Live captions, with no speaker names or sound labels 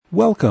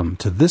Welcome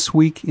to This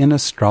Week in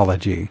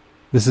Astrology.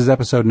 This is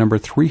episode number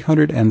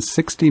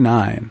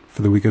 369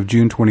 for the week of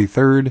June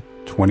 23rd,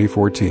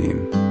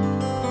 2014.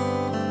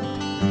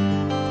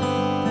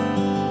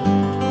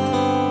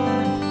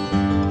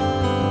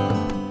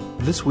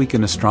 This Week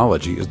in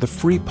Astrology is the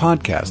free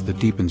podcast that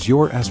deepens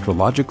your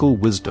astrological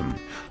wisdom.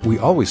 We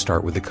always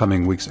start with the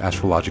coming week's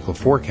astrological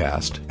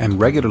forecast and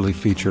regularly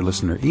feature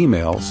listener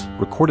emails,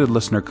 recorded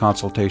listener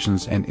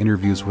consultations, and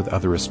interviews with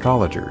other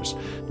astrologers.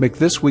 Make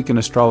This Week in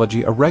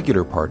Astrology a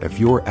regular part of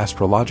your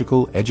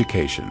astrological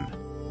education.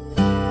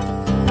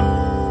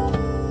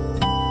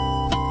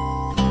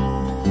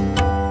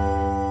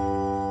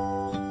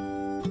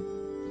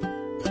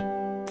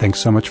 Thanks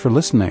so much for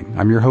listening.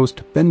 I'm your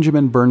host,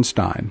 Benjamin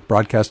Bernstein,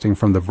 broadcasting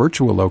from the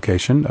virtual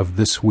location of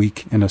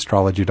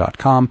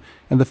thisweekinastrology.com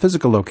and the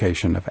physical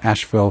location of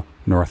Asheville,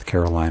 North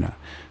Carolina.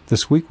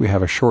 This week we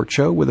have a short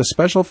show with a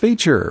special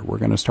feature. We're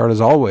going to start, as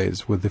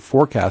always, with the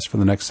forecast for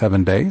the next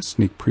 7 days,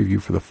 sneak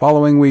preview for the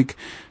following week,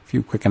 a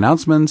few quick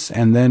announcements,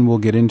 and then we'll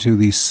get into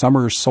the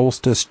summer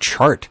solstice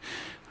chart.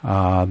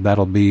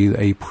 That'll be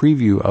a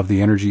preview of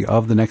the energy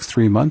of the next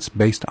 3 months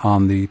based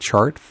on the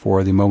chart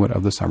for the moment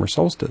of the summer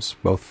solstice,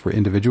 both for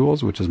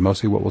individuals, which is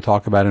mostly what we'll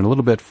talk about in a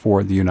little bit,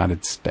 for the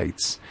United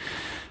States.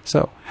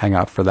 So hang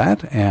out for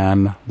that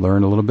and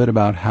learn a little bit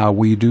about how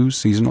we do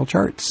seasonal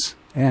charts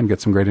and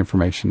get some great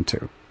information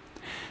too.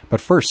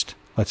 But first,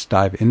 let's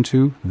dive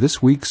into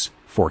this week's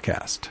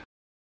forecast.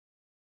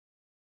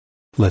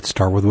 Let's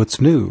start with what's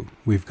new.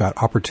 We've got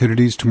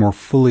opportunities to more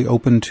fully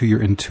open to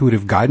your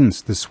intuitive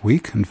guidance this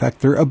week. In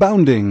fact, they're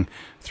abounding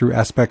through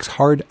aspects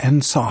hard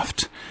and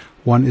soft.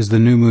 One is the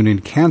new moon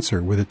in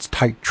Cancer with its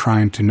tight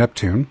trine to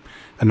Neptune.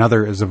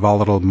 Another is a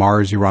volatile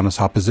Mars-Uranus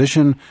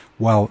opposition,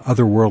 while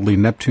otherworldly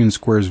Neptune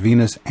squares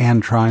Venus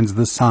and trines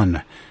the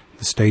Sun.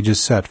 The stage is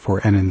set for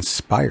an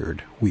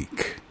inspired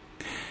week.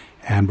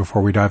 And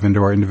before we dive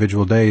into our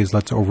individual days,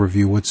 let's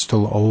overview what's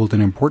still old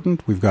and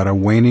important. We've got a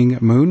waning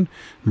moon.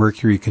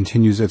 Mercury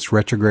continues its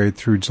retrograde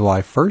through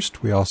July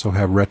 1st. We also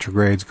have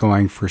retrogrades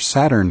going for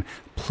Saturn,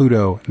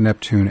 Pluto,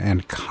 Neptune,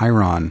 and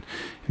Chiron.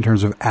 In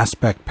terms of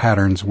aspect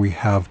patterns, we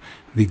have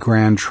the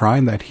grand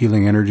trine, that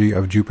healing energy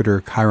of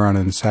Jupiter, Chiron,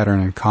 and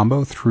Saturn in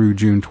combo through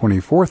June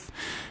 24th.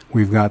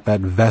 We've got that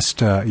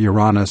Vesta,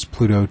 Uranus,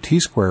 Pluto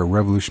T-square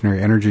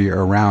revolutionary energy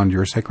around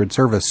your sacred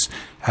service,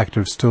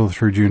 active still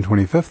through June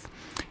 25th.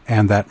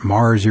 And that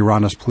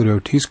Mars-Uranus Pluto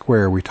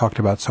T-square we talked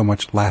about so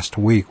much last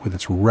week with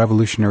its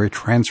revolutionary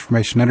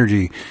transformation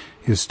energy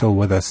is still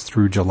with us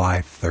through July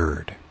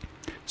 3rd.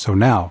 So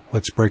now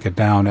let's break it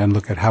down and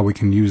look at how we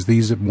can use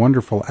these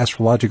wonderful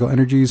astrological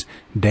energies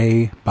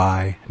day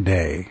by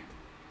day.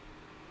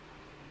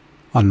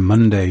 On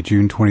Monday,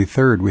 June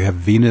 23rd, we have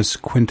Venus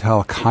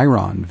quintile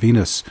Chiron.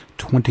 Venus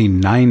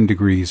 29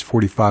 degrees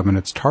 45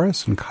 minutes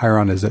Taurus, and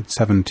Chiron is at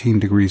 17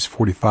 degrees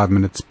 45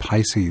 minutes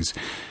Pisces.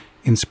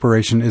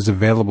 Inspiration is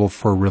available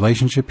for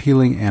relationship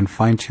healing and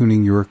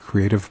fine-tuning your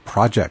creative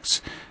projects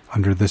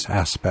under this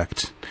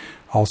aspect.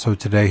 Also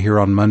today, here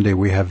on Monday,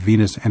 we have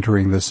Venus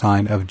entering the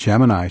sign of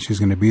Gemini. She's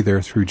going to be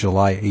there through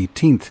July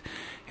 18th,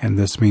 and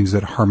this means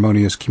that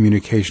harmonious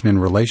communication in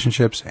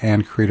relationships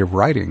and creative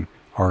writing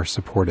are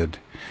supported.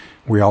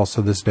 We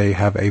also this day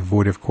have a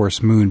void of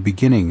course moon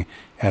beginning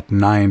at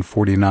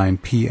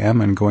 9:49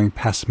 p.m. and going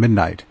past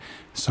midnight.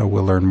 So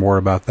we'll learn more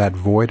about that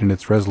void and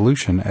its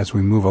resolution as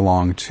we move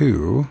along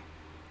to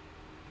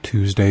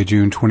Tuesday,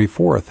 June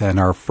 24th, and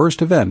our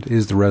first event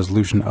is the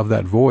resolution of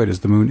that void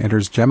as the moon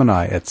enters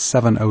Gemini at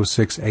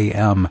 7:06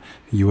 a.m.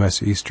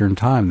 U.S. Eastern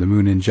Time. The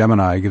moon in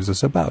Gemini gives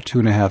us about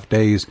 2.5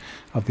 days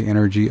of the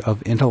energy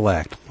of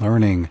intellect,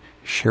 learning,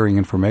 sharing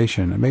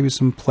information, and maybe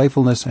some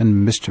playfulness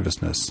and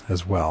mischievousness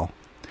as well.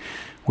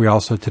 We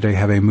also today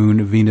have a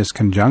Moon-Venus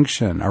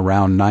conjunction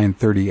around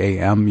 9:30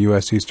 a.m.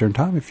 U.S. Eastern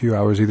Time, a few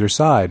hours either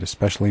side,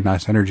 especially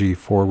nice energy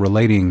for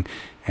relating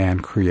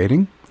and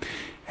creating.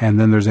 And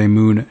then there's a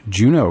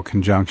Moon-Juno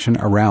conjunction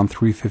around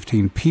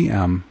 3:15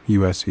 p.m.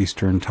 U.S.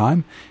 Eastern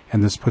Time,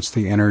 and this puts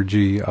the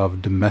energy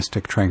of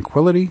domestic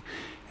tranquility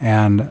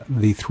and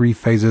the three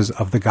phases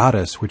of the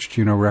goddess, which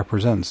Juno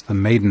represents, the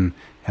maiden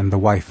and the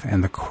wife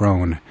and the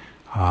crone.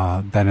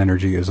 That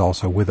energy is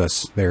also with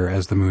us there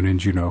as the moon and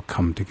Juno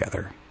come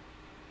together.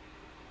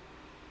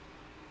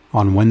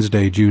 On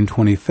Wednesday, June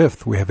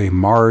 25th, we have a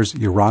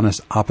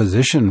Mars-Uranus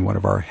opposition, one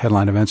of our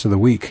headline events of the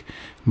week.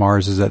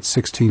 Mars is at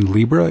 16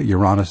 Libra,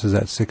 Uranus is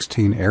at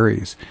 16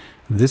 Aries.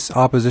 This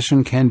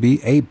opposition can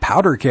be a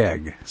powder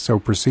keg, so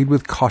proceed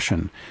with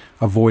caution.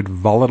 Avoid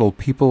volatile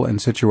people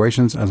and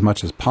situations as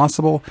much as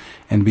possible,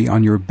 and be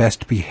on your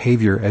best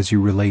behavior as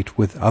you relate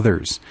with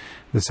others.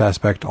 This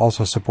aspect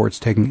also supports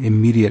taking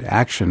immediate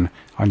action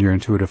on your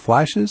intuitive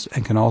flashes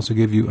and can also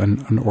give you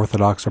an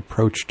unorthodox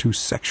approach to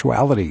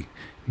sexuality.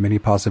 Many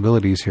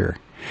possibilities here.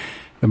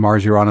 The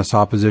Mars-Uranus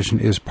opposition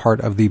is part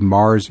of the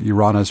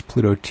Mars-Uranus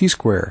Pluto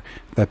T-square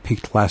that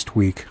peaked last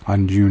week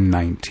on June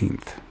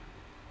 19th.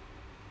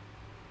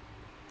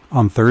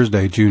 On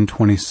Thursday, June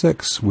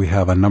 26, we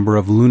have a number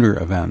of lunar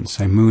events.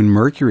 A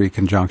Moon-Mercury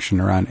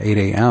conjunction around 8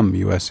 a.m.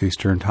 U.S.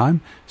 Eastern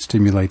Time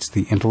stimulates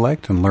the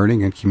intellect and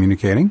learning and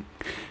communicating.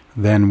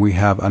 Then we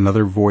have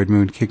another void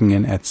moon kicking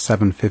in at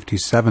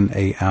 7:57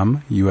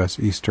 a.m. U.S.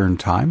 Eastern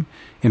Time.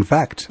 In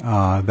fact,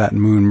 that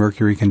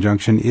Moon-Mercury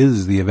conjunction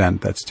is the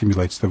event that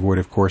stimulates the void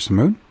of course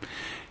moon.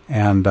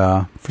 And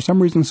for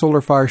some reason,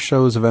 Solar Fire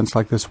shows events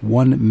like this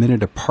 1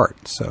 minute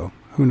apart, so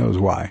who knows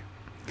why.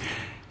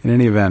 In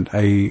any event,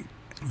 a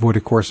void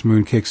of course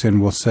moon kicks in,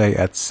 we'll say,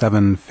 at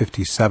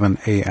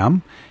 7:57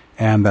 a.m.,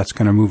 and that's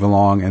going to move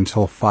along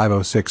until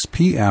 5:06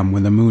 p.m.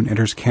 when the moon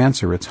enters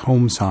Cancer, its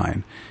home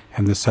sign.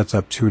 And this sets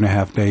up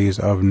 2.5 days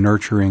of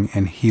nurturing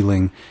and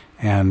healing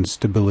and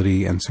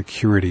stability and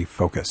security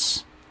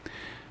focus.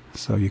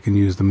 So you can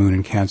use the moon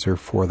in Cancer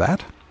for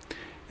that.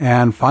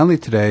 And finally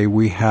today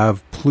we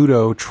have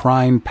Pluto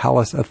trine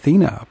Pallas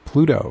Athena.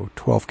 Pluto,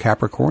 12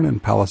 Capricorn,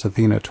 and Pallas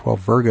Athena, 12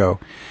 Virgo.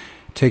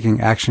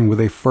 Taking action with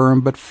a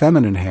firm but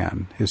feminine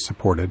hand is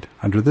supported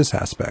under this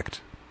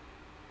aspect.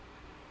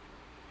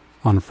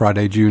 On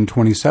Friday, June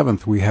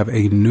 27th, we have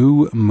a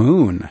new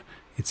moon.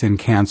 It's in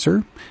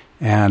Cancer,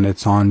 and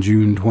it's on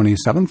June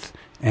 27th,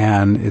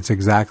 and it's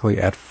exactly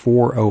at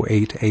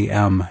 4:08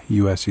 a.m.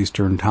 U.S.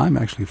 Eastern Time,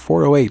 actually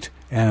 4:08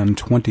 and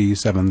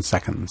 27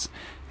 seconds.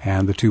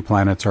 And the two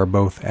planets are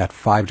both at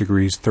 5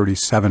 degrees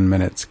 37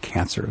 minutes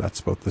Cancer.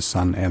 That's both the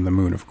sun and the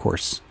moon, of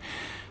course.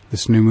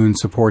 This new moon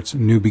supports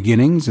new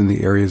beginnings in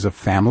the areas of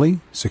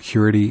family,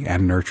 security,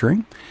 and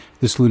nurturing.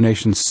 This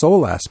lunation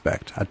soul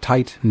aspect, a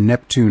tight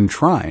Neptune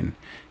trine,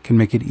 can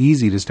make it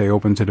easy to stay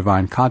open to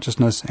divine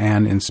consciousness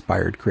and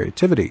inspired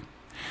creativity.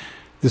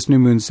 This new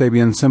moon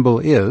Sabian symbol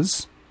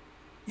is,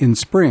 in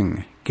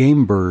spring,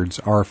 game birds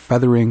are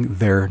feathering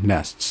their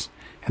nests.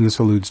 And this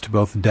alludes to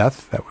both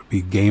death, that would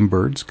be game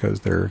birds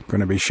because they're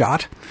going to be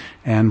shot,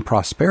 and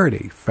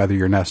prosperity. Feather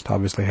your nest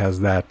obviously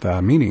has that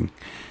meaning.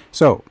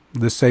 So,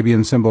 this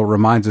Sabian symbol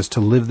reminds us to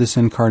live this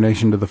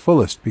incarnation to the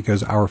fullest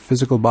because our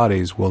physical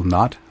bodies will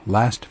not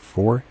last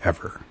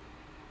forever.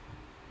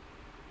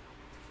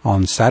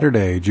 On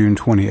Saturday, June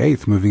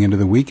 28th, moving into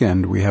the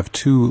weekend, we have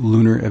two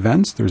lunar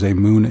events. There's a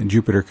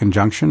Moon-Jupiter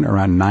conjunction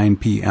around 9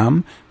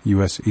 p.m.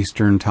 U.S.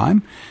 Eastern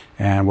Time.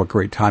 And what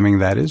great timing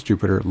that is.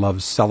 Jupiter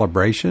loves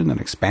celebration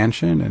and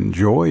expansion and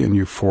joy and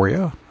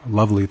euphoria.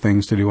 Lovely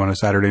things to do on a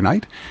Saturday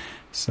night.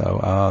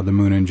 So the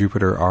Moon and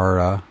Jupiter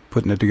are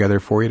putting it together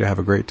for you to have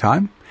a great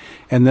time.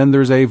 And then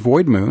there's a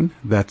void moon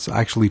that's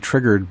actually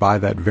triggered by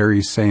that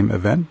very same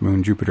event.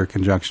 Moon-Jupiter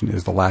conjunction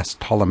is the last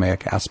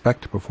Ptolemaic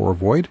aspect before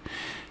void.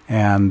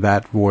 And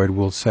that void,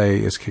 we'll say,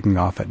 is kicking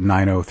off at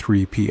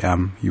 9:03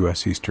 p.m.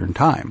 U.S. Eastern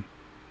Time.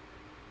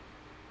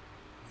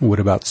 What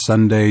about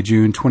Sunday,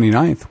 June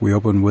 29th? We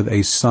open with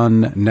a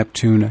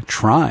Sun-Neptune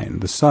trine.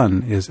 The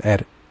Sun is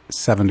at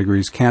 7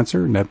 degrees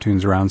Cancer.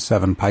 Neptune's around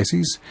 7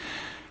 Pisces.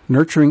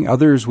 Nurturing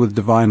others with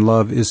divine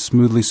love is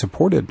smoothly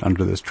supported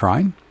under this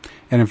trine.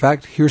 And in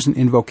fact, here's an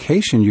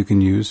invocation you can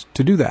use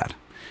to do that.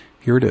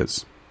 Here it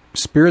is.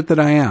 Spirit that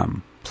I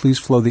am, please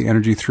flow the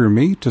energy through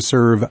me to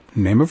serve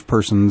name of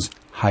person's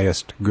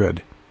highest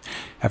good.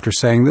 After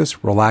saying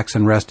this, relax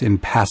and rest in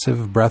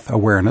passive breath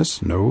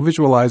awareness, no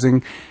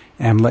visualizing,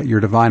 and let your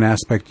divine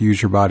aspect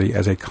use your body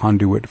as a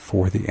conduit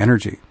for the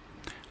energy.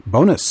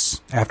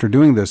 Bonus, after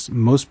doing this,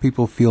 most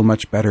people feel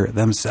much better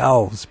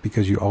themselves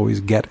because you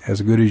always get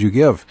as good as you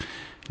give.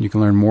 You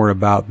can learn more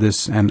about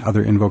this and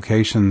other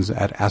invocations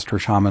at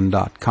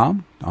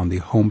astroshaman.com. On the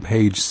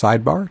homepage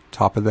sidebar,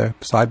 top of the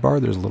sidebar,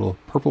 there's a little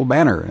purple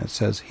banner and it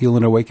says Heal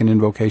and Awaken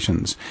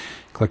Invocations.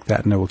 Click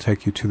that and it will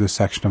take you to the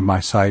section of my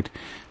site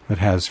that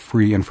has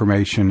free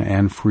information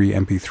and free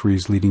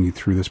MP3s leading you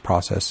through this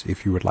process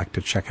if you would like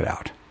to check it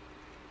out.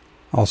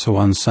 Also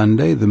on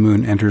Sunday, the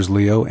moon enters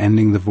Leo,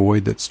 ending the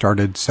void that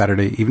started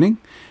Saturday evening.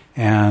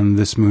 And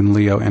this moon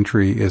Leo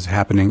entry is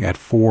happening at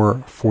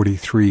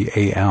 4:43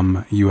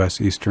 a.m.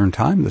 U.S. Eastern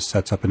Time. This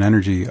sets up an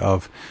energy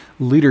of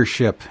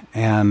leadership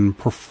and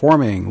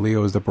performing.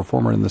 Leo is the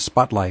performer in the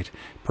spotlight,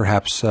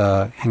 perhaps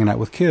hanging out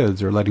with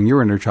kids or letting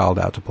your inner child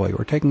out to play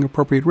or taking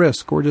appropriate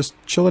risk or just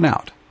chilling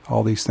out.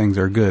 All these things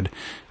are good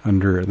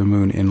under the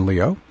moon in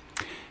Leo.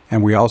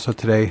 And we also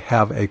today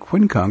have a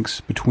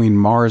quincunx between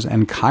Mars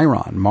and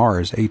Chiron.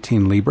 Mars,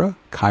 18 Libra,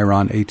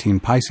 Chiron, 18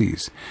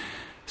 Pisces.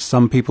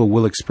 Some people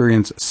will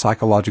experience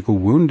psychological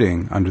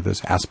wounding under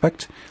this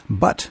aspect,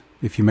 but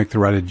if you make the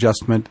right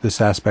adjustment,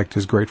 this aspect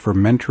is great for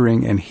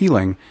mentoring and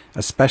healing,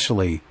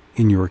 especially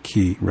in your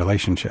key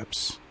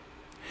relationships.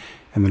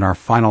 And then our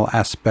final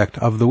aspect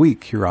of the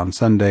week here on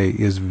Sunday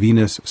is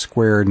Venus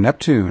square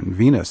Neptune.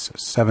 Venus,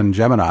 7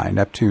 Gemini,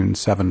 Neptune,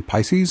 7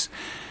 Pisces.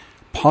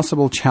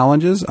 Possible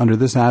challenges under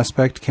this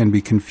aspect can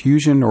be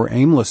confusion or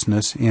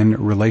aimlessness in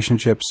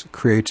relationships,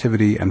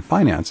 creativity, and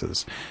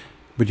finances.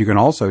 But you can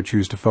also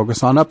choose to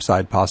focus on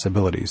upside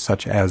possibilities,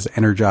 such as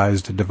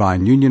energized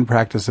divine union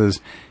practices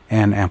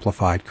and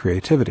amplified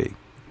creativity.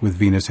 With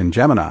Venus in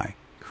Gemini,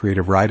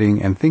 creative writing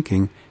and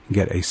thinking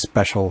get a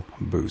special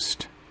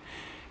boost.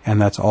 And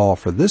that's all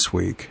for this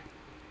week.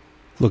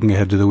 Looking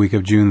ahead to the week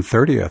of June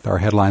 30th, our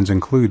headlines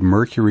include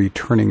Mercury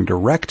turning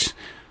direct,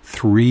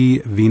 3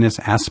 Venus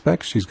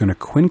aspects. She's going to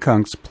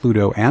quincunx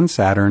Pluto and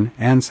Saturn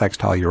and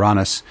sextile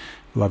Uranus.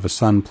 We'll have a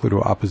Sun-Pluto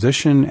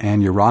opposition,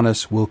 and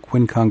Uranus will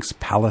quincunx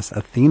Pallas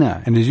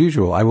Athena. And as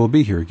usual, I will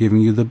be here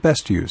giving you the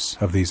best use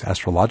of these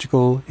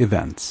astrological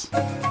events.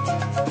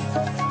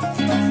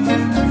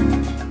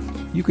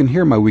 You can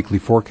hear my weekly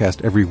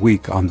forecast every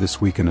week on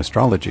This Week in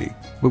Astrology.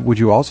 But would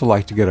you also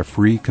like to get a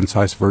free,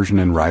 concise version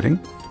in writing?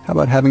 How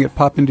about having it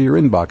pop into your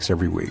inbox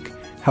every week?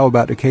 How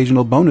about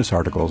occasional bonus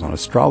articles on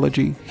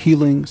astrology,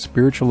 healing,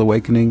 spiritual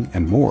awakening,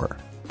 and more?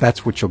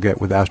 That's what you'll get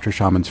with Astro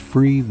Shaman's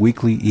free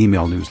weekly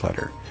email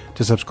newsletter.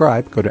 To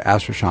subscribe, go to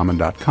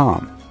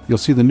astroshaman.com. You'll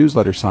see the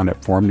newsletter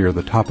sign-up form near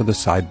the top of the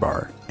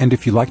sidebar. And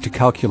if you like to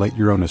calculate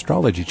your own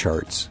astrology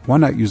charts, why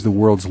not use the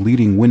world's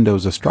leading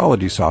Windows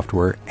astrology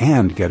software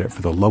and get it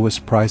for the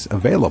lowest price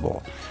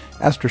available?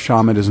 Astro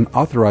Shaman is an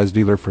authorized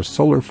dealer for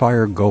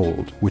SolarFire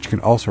Gold, which can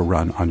also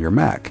run on your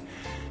Mac.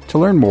 To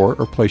learn more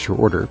or place your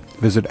order,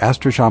 visit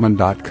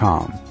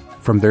astroshaman.com.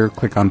 From there,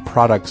 click on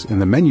Products in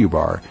the menu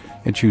bar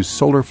and choose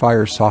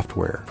SolarFire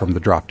Software from the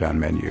drop-down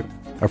menu.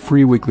 A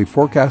free weekly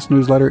forecast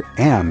newsletter,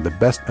 and the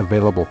best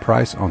available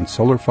price on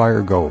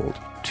SolarFire Gold.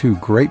 2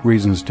 great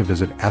reasons to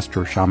visit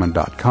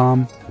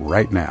astroshaman.com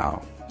right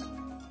now.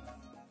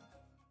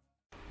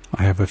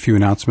 I have a few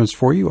announcements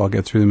for you. I'll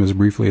get through them as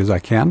briefly as I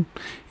can.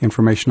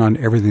 Information on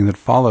everything that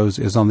follows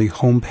is on the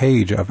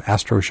homepage of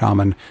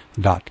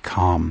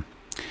astroshaman.com.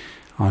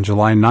 On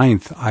July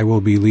 9th, I will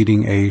be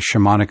leading a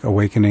shamanic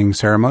awakening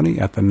ceremony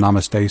at the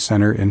Namaste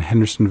Center in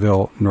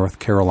Hendersonville, North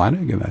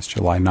Carolina. Again, that's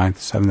July 9th,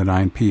 7 to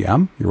 9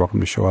 p.m. You're welcome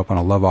to show up on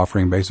a love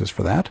offering basis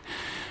for that.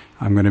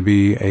 I'm going to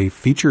be a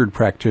featured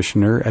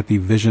practitioner at the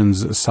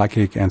Visions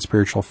Psychic and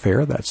Spiritual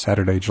Fair. That's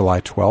Saturday, July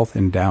 12th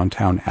in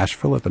downtown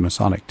Asheville at the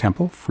Masonic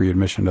Temple. Free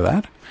admission to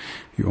that.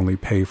 You only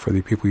pay for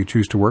the people you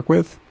choose to work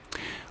with.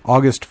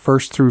 August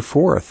 1st through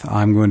 4th,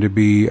 I'm going to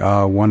be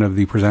one of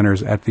the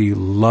presenters at the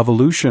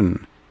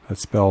Loveolution.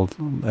 That's spelled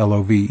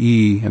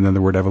L-O-V-E and then the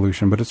word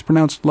evolution, but it's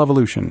pronounced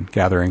Loveolution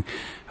gathering.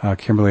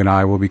 Kimberly and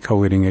I will be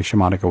co-leading a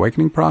shamanic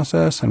awakening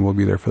process, and we'll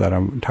be there for that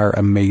entire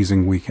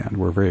amazing weekend.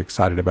 We're very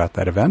excited about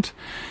that event.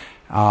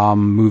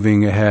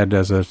 Moving ahead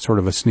as a sort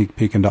of a sneak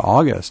peek into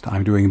August,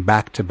 I'm doing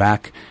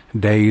back-to-back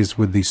days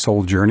with the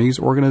Soul Journeys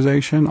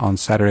organization. On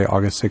Saturday,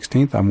 August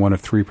 16th, I'm one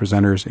of 3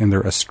 presenters in their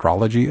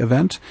astrology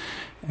event.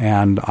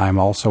 And I'm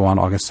also on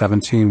August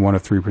 17, one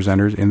of 3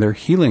 presenters in their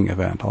healing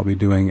event. I'll be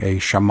doing a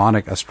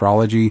shamanic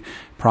astrology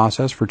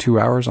process for 2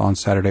 hours on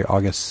Saturday,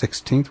 August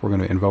 16th. We're going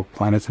to invoke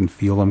planets and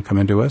feel them come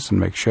into us and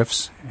make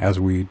shifts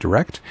as we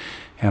direct.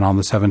 And on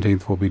the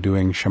 17th, we'll be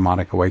doing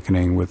shamanic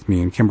awakening with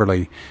me and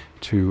Kimberly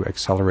to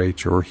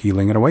accelerate your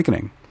healing and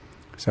awakening.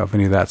 So if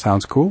any of that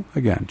sounds cool,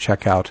 again,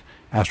 check out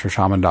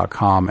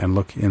astroshaman.com and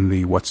look in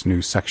the What's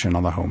New section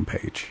on the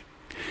homepage.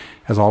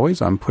 As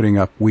always, I'm putting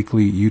up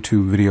weekly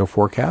YouTube video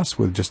forecasts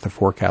with just the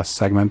forecast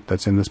segment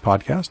that's in this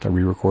podcast. I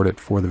re-record it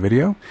for the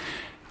video.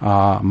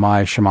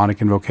 My Shamanic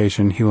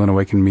Invocation Heal and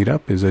Awaken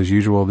meetup is as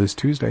usual this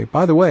Tuesday.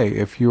 By the way,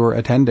 if you're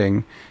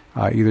attending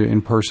either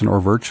in person or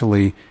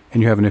virtually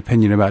and you have an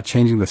opinion about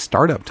changing the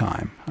startup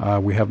time,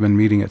 we have been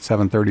meeting at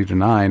 7:30 to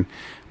 9,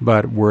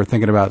 but we're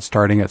thinking about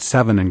starting at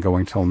 7 and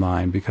going till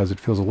 9 because it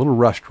feels a little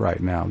rushed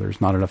right now.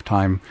 There's not enough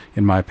time,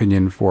 in my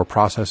opinion, for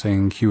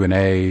processing,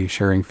 Q&A,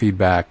 sharing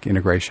feedback,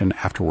 integration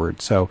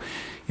afterwards. So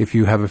if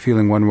you have a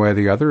feeling one way or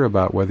the other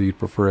about whether you'd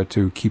prefer it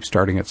to keep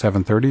starting at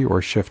 7:30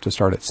 or shift to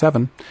start at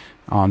 7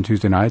 on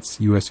Tuesday nights,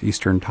 U.S.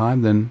 Eastern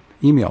Time, then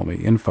email me,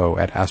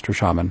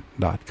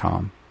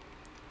 info@astroshaman.com.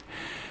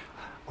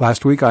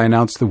 Last week, I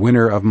announced the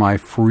winner of my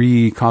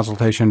free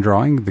consultation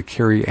drawing, the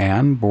Carrie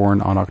Ann,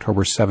 born on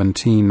October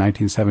 17,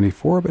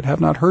 1974, but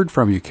have not heard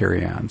from you,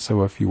 Carrie Ann.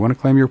 So if you want to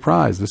claim your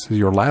prize, this is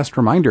your last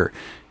reminder.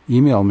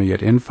 Email me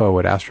at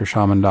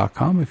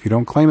info@astroshaman.com. If you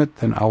don't claim it,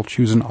 then I'll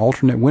choose an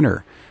alternate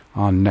winner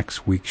on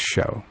next week's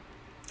show.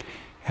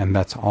 And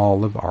that's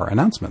all of our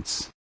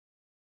announcements.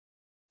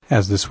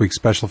 As this week's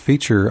special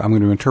feature, I'm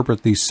going to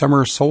interpret the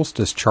summer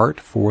solstice chart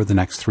for the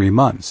next 3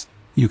 months.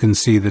 You can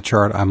see the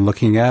chart I'm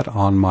looking at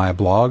on my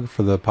blog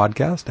for the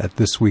podcast at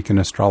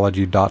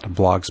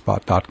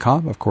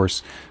thisweekinastrology.blogspot.com. Of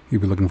course,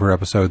 you'll be looking for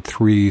episode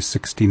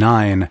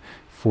 369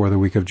 for the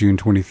week of June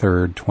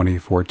 23rd,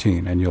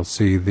 2014. And you'll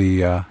see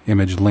the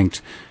image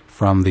linked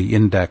from the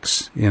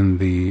index in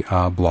the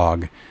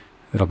blog.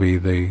 It'll be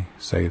the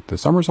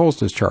summer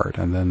solstice chart,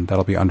 and then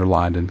that'll be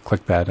underlined, and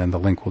click that, and the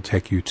link will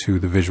take you to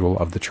the visual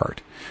of the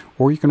chart.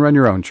 Or you can run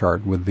your own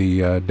chart with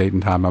the date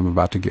and time I'm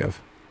about to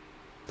give.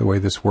 The way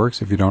this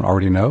works, if you don't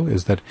already know,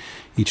 is that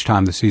each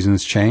time the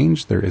seasons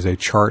change, there is a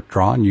chart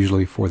drawn,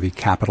 usually for the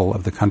capital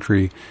of the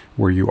country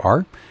where you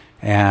are,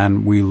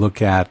 and we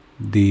look at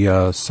the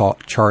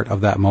chart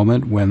of that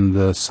moment when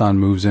the sun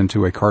moves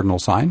into a cardinal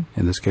sign,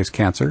 in this case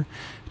Cancer,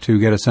 to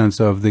get a sense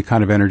of the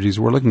kind of energies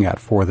we're looking at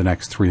for the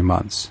next 3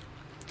 months.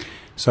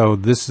 So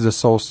this is a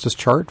solstice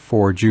chart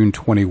for June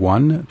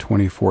 21,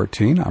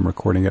 2014. I'm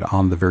recording it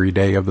on the very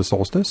day of the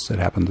solstice. It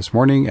happened this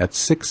morning at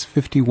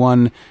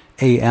 6:51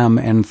 a.m.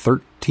 and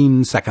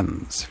 13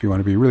 seconds, if you want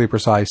to be really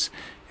precise.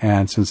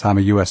 And since I'm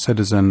a U.S.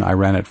 citizen, I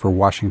ran it for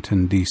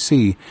Washington,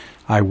 D.C.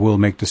 I will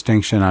make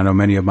distinction. I know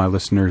many of my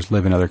listeners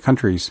live in other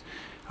countries.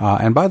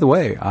 And by the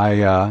way, I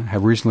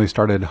have recently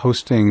started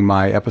hosting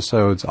my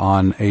episodes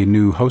on a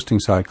new hosting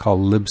site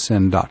called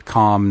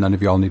libsyn.com. None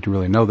of y'all need to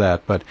really know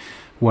that, but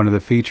one of the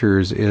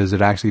features is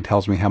it actually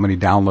tells me how many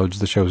downloads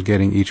the show is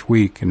getting each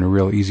week in a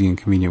real easy and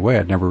convenient way.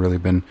 I'd never really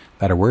been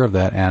that aware of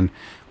that, and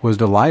was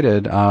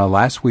delighted.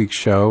 Last week's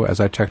show, as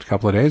I checked a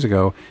couple of days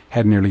ago,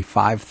 had nearly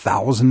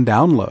 5,000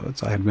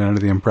 downloads. I had been under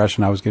the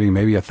impression I was getting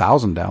maybe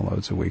 1,000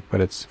 downloads a week,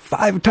 but it's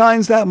 5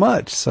 times that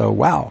much. So,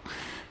 wow.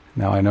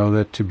 Now, I know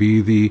that to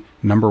be the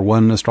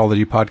 #1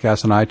 astrology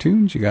podcast on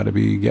iTunes, you got to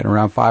be getting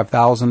around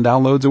 5,000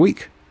 downloads a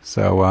week.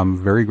 So I'm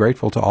very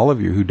grateful to all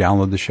of you who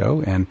download the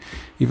show, and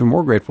even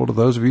more grateful to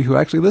those of you who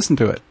actually listen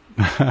to it.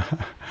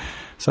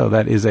 So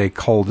that is a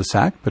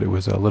cul-de-sac, but it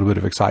was a little bit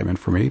of excitement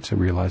for me to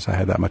realize I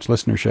had that much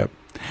listenership.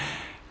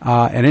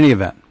 In any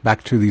event,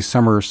 back to the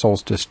summer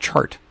solstice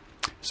chart.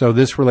 So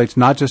this relates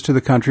not just to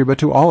the country, but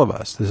to all of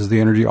us. This is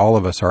the energy all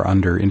of us are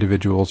under,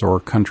 individuals or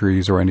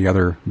countries or any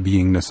other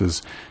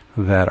beingnesses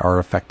that are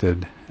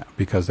affected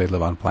because they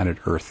live on planet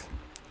Earth.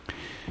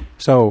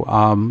 So,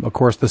 of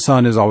course, the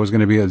sun is always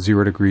going to be at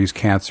 0 degrees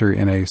Cancer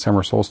in a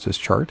summer solstice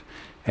chart.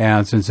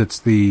 And since it's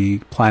the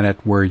planet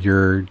where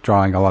you're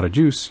drawing a lot of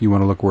juice, you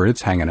want to look where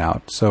it's hanging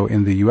out. So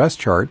in the U.S.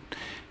 chart,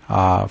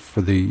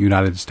 for the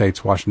United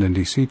States, Washington,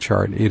 D.C.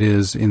 chart, it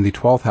is in the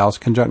 12th house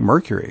conjunct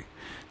Mercury.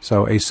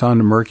 So a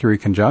Sun-Mercury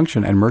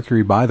conjunction, and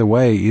Mercury, by the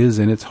way, is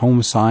in its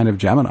home sign of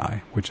Gemini,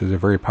 which is a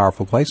very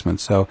powerful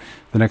placement. So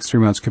the next 3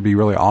 months could be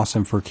really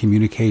awesome for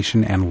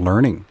communication and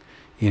learning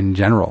in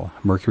general.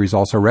 Mercury is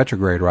also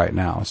retrograde right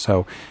now.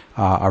 So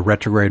a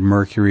retrograde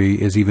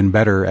Mercury is even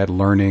better at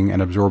learning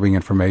and absorbing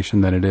information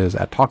than it is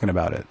at talking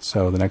about it.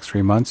 So the next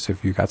 3 months,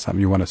 if you've got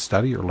something you want to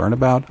study or learn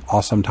about,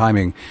 awesome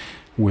timing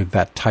with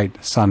that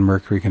tight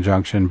Sun-Mercury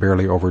conjunction,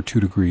 barely over 2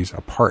 degrees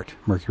apart.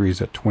 Mercury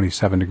is at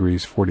 27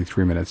 degrees,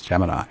 43 minutes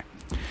Gemini.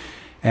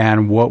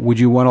 And what would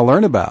you want to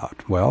learn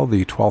about? Well,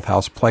 the 12th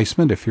house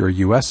placement, if you're a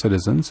U.S.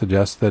 citizen,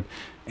 suggests that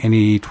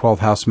any 12th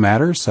house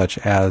matters, such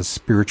as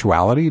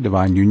spirituality,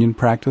 divine union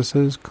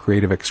practices,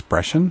 creative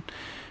expression,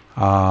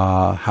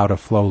 how to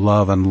flow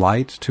love and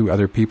light to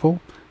other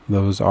people.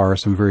 Those are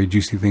some very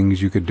juicy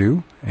things you could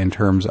do in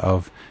terms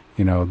of,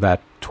 that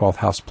 12th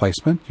house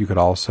placement. You could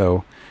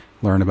also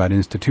learn about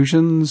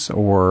institutions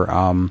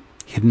or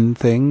hidden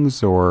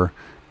things or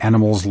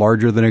animals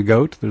larger than a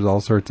goat. There's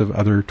all sorts of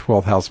other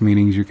 12th house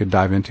meanings you could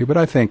dive into, but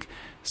I think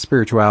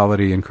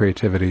spirituality and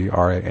creativity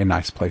are a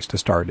nice place to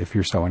start if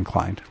you're so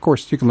inclined. Of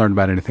course, you can learn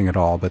about anything at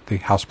all, but the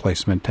house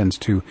placement tends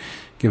to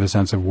give a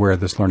sense of where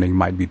this learning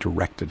might be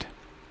directed.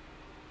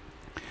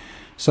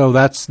 So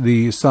that's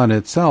the sun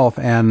itself,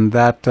 and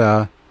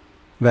that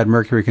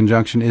Mercury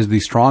conjunction is the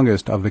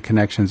strongest of the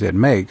connections it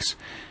makes.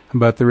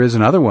 But there is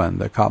another one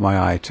that caught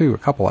my eye too, a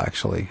couple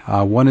actually.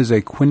 One is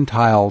a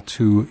quintile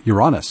to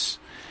Uranus.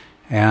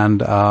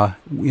 And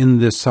in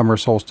this summer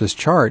solstice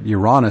chart,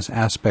 Uranus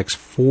aspects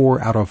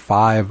 4 out of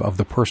 5 of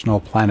the personal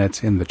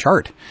planets in the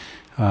chart.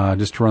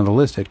 Just to run the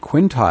list, it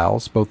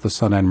quintiles both the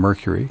Sun and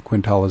Mercury.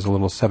 Quintile is a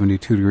little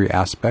 72-degree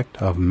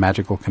aspect of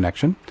magical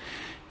connection.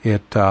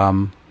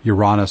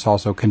 Uranus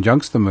also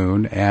conjuncts the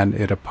Moon, and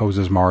it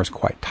opposes Mars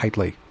quite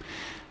tightly.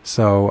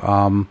 So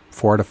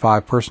 4 out of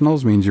 5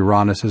 personals means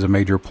Uranus is a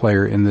major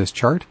player in this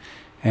chart.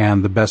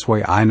 And the best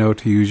way I know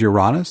to use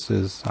Uranus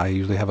is I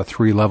usually have a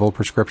 3-level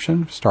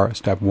prescription.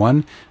 Step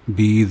 1,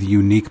 be the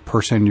unique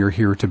person you're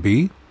here to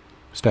be.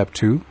 Step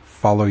 2,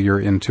 follow your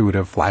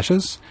intuitive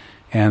flashes.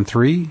 And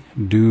 3,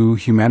 do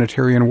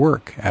humanitarian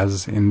work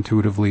as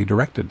intuitively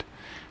directed.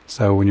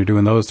 So when you're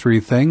doing those 3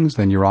 things,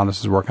 then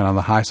Uranus is working on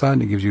the high side,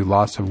 and it gives you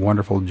lots of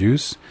wonderful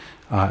juice,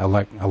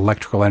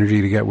 electrical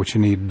energy to get what you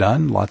need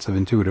done, lots of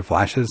intuitive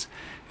flashes.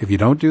 If you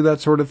don't do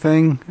that sort of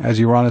thing, as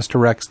Uranus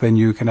directs, then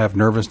you can have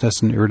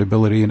nervousness and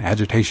irritability and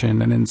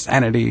agitation and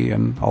insanity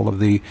and all of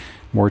the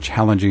more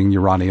challenging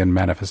Uranian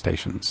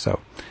manifestations. So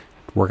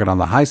work it on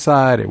the high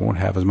side. It won't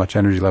have as much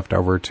energy left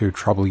over to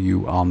trouble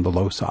you on the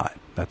low side.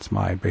 That's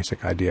my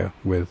basic idea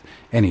with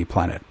any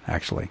planet,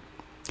 actually.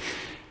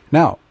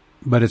 Now,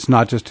 but it's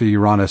not just a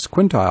Uranus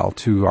quintile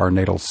to our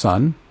natal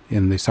sun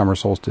in the summer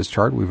solstice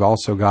chart. We've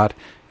also got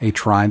a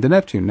trine to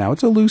Neptune. Now,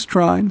 it's a loose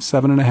trine,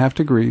 7.5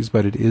 degrees,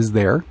 but it is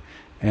there.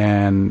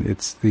 And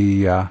it's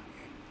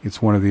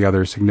one of the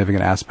other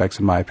significant aspects,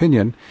 in my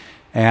opinion.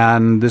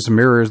 And this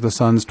mirrors the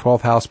sun's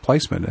 12th house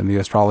placement. In the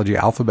astrology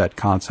alphabet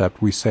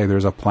concept, we say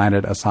there's a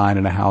planet, a sign,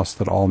 and a house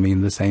that all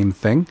mean the same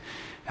thing.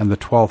 And the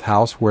 12th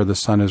house, where the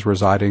sun is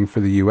residing for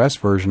the U.S.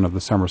 version of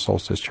the summer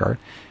solstice chart,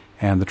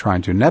 and the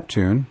trine to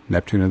Neptune and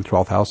the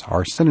 12th house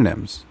are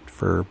synonyms.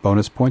 For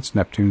bonus points,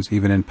 Neptune's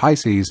even in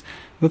Pisces,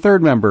 the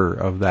 3rd member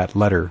of that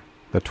letter,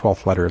 the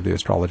 12th letter of the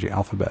astrology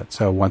alphabet.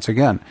 So once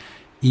again,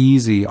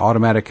 easy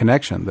automatic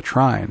connection, the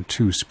trine,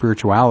 to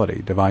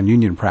spirituality, divine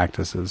union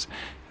practices,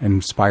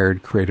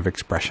 inspired creative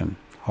expression.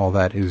 All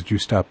that is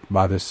juiced up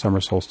by this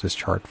summer solstice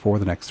chart for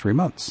the next 3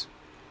 months.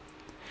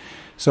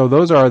 So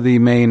those are the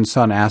main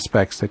sun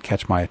aspects that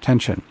catch my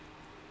attention.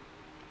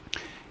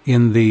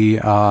 In the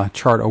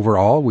chart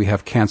overall, we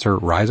have Cancer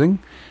rising,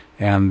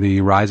 and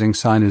the rising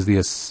sign is the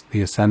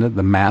ascendant,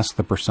 the mask,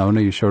 the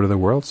persona you show to the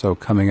world. So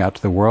coming out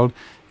to the world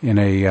in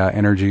a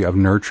energy of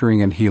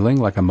nurturing and healing,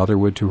 like a mother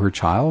would to her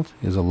child,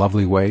 is a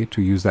lovely way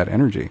to use that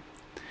energy.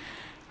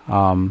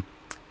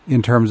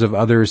 In terms of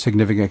other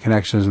significant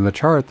connections in the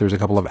chart, there's a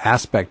couple of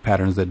aspect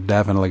patterns that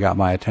definitely got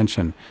my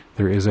attention.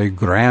 There is a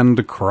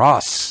grand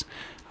cross.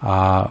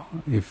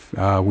 If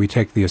we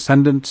take the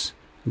ascendant,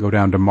 go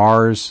down to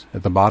Mars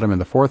at the bottom in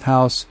the 4th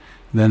house,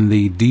 then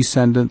the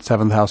descendant,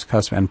 7th house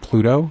cusp, and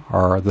Pluto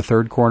are the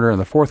 3rd corner, and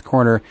the 4th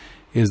corner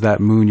is that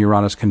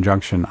Moon-Uranus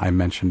conjunction I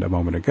mentioned a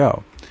moment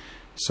ago.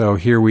 So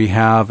here we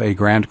have a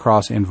grand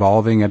cross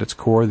involving at its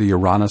core the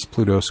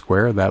Uranus-Pluto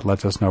square. That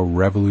lets us know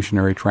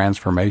revolutionary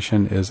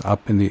transformation is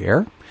up in the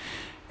air.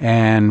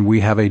 And we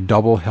have a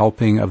double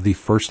helping of the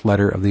first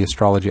letter of the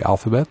astrology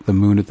alphabet. The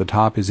moon at the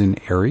top is in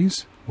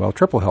Aries. Well,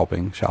 triple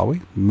helping, shall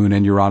we? Moon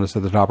and Uranus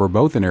at the top are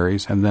both in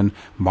Aries. And then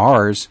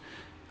Mars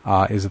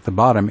is at the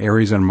bottom.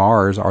 Aries and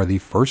Mars are the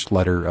first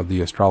letter of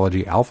the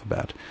astrology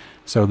alphabet.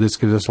 So this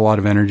gives us a lot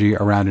of energy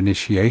around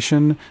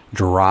initiation,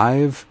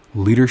 drive,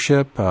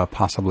 leadership,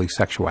 possibly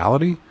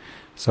sexuality.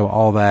 So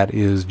all that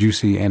is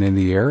juicy and in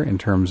the air in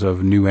terms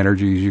of new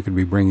energies you could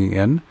be bringing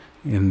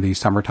in the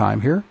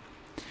summertime here.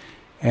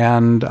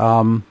 And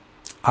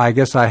I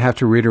guess I have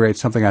to reiterate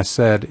something I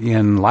said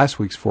in last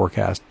week's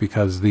forecast,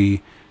 because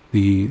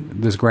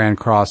this grand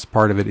cross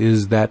part of it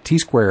is that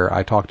T-square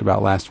I talked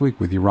about last week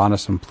with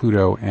Uranus and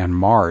Pluto and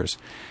Mars.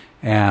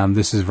 And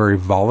this is very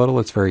volatile.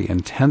 It's very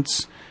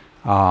intense.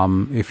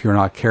 If you're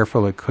not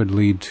careful, it could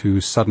lead to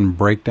sudden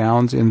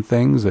breakdowns in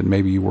things that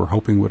maybe you were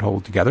hoping would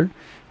hold together.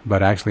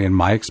 But actually, in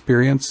my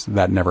experience,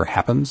 that never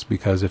happens,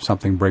 because if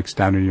something breaks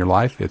down in your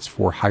life, it's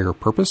for higher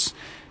purpose.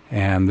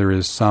 And there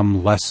is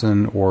some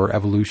lesson or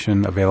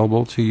evolution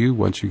available to you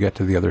once you get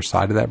to the other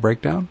side of that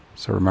breakdown.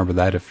 So remember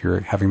that if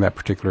you're having that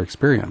particular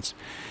experience.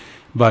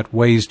 But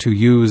ways to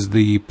use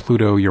the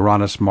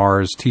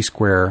Pluto-Uranus-Mars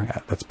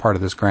T-square that's part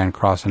of this grand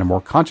cross in a more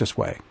conscious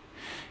way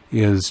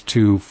is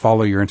to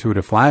follow your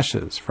intuitive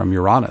flashes from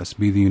Uranus,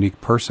 be the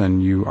unique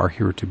person you are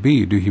here to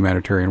be, do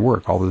humanitarian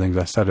work, all the things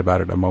I said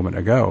about it a moment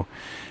ago.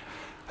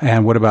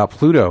 And what about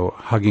Pluto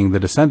hugging the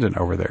descendant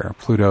over there?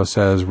 Pluto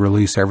says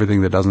release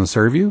everything that doesn't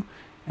serve you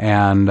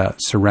and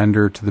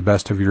surrender to the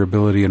best of your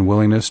ability and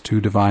willingness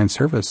to divine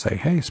service. Say,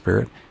 hey,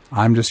 Spirit,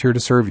 I'm just here to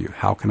serve you.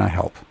 How can I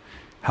help?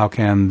 How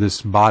can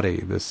this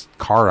body, this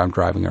car I'm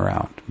driving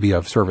around, be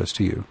of service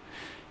to you?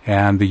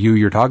 And the you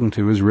you're talking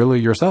to is really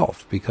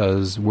yourself,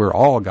 because we're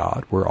all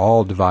God. We're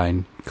all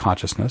divine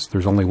consciousness.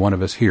 There's only one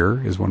of us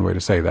here, is one way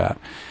to say that.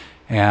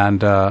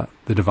 And the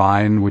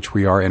divine, which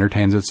we are,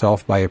 entertains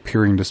itself by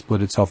appearing to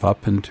split itself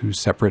up into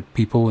separate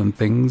people and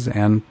things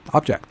and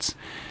objects.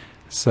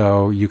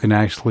 So you can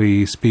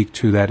actually speak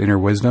to that inner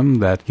wisdom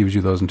that gives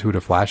you those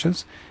intuitive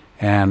flashes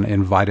and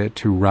invite it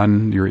to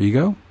run your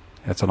ego.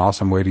 That's an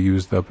awesome way to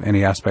use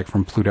any aspect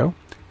from Pluto.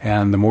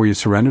 And the more you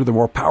surrender, the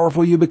more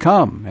powerful you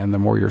become, and the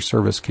more your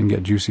service can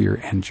get juicier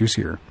and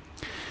juicier.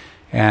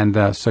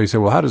 And so you say,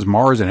 well, how does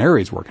Mars and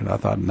Aries work? And I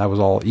thought that was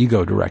all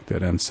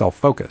ego-directed and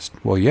self-focused.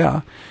 Well,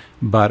 yeah,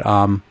 but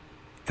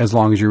as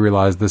long as you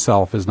realize the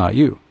self is not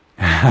you.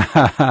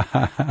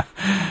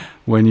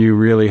 When you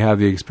really have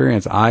the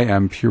experience, I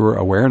am pure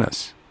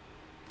awareness.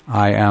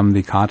 I am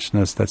the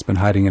consciousness that's been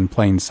hiding in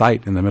plain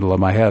sight in the middle of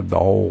my head the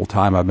whole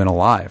time I've been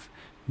alive.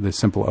 The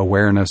simple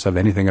awareness of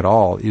anything at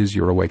all is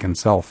your awakened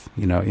self,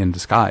 in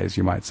disguise,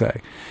 you might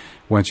say.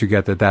 Once you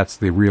get that that's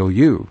the real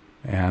you,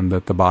 and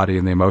that the body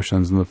and the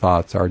emotions and the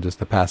thoughts are just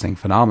the passing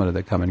phenomena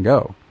that come and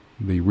go.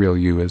 The real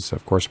you is,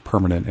 of course,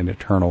 permanent and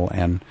eternal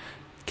and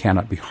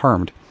cannot be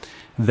harmed.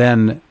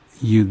 Then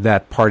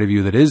that part of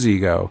you that is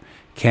ego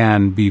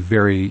can be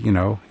very,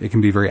 it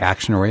can be very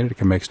action-oriented. It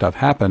can make stuff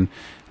happen,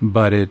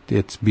 but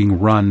it's being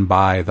run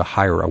by the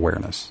higher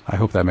awareness. I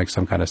hope that makes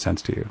some kind of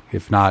sense to you.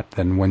 If not,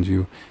 then when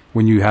you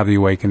have the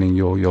awakening,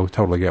 you'll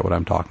totally get what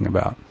I'm talking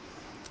about.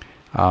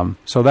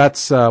 So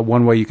that's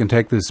one way you can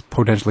take this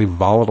potentially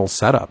volatile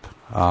setup,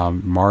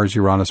 Mars,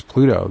 Uranus,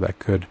 Pluto, that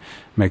could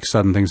make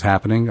sudden things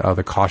happening.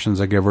 The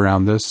cautions I give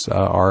around this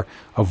are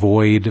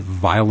avoid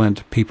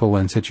violent people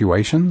and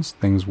situations,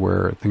 things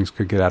where things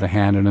could get out of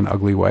hand in an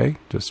ugly way.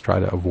 Just try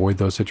to avoid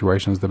those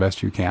situations the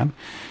best you can.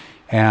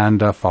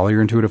 And follow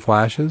your intuitive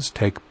flashes,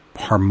 take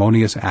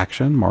harmonious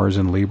action, Mars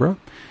in Libra,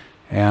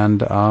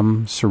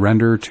 and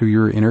surrender to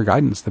your inner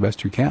guidance the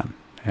best you can.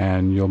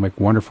 And you'll make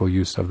wonderful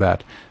use of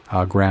that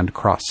grand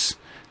cross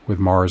with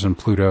Mars and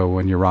Pluto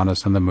and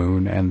Uranus and the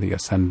Moon and the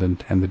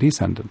ascendant and the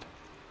descendant.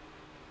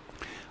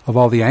 Of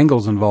all the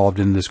angles involved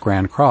in this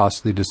grand cross,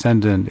 the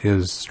descendant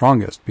is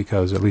strongest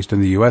because, at least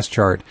in the U.S.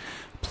 chart,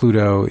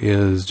 Pluto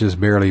is just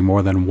barely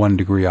more than 1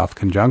 degree off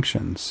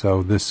conjunction.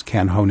 So this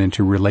can hone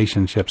into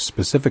relationships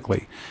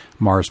specifically.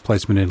 Mars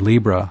placement in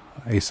Libra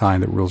a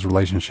sign that rules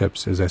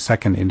relationships, is a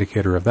second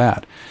indicator of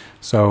that.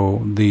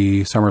 So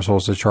the summer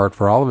solstice chart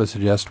for all of us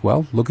suggests,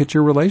 well, look at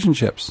your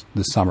relationships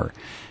this summer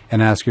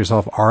and ask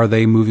yourself, are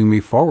they moving me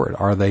forward?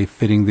 Are they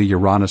fitting the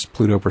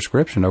Uranus-Pluto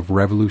prescription of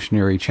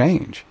revolutionary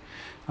change?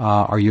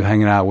 Are you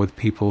hanging out with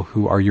people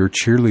who are your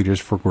cheerleaders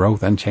for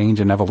growth and change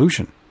and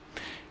evolution?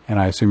 And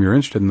I assume you're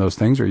interested in those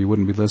things, or you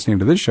wouldn't be listening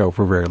to this show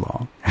for very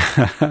long,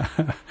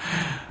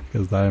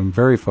 because I'm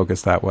very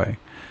focused that way.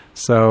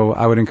 So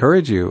I would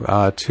encourage you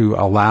to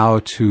allow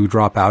to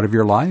drop out of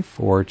your life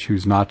or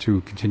choose not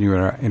to continue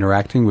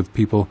interacting with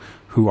people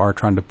who are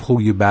trying to pull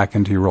you back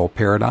into your old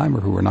paradigm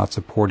or who are not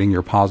supporting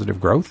your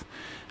positive growth.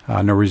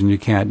 No reason you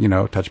can't,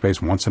 touch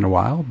base once in a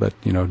while, but,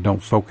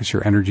 don't focus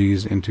your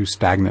energies into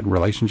stagnant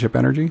relationship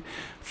energy.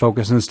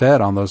 Focus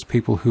instead on those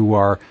people who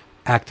are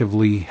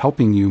actively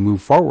helping you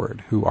move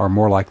forward, who are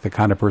more like the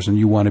kind of person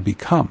you want to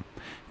become.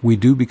 We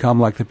do become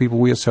like the people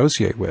we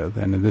associate with,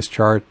 and in this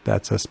chart,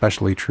 that's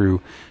especially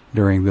true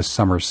during this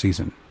summer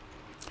season.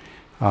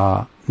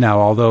 Now,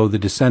 although the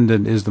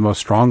descendant is the most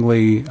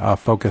strongly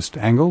focused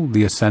angle,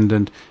 the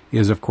ascendant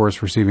is, of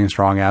course, receiving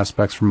strong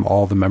aspects from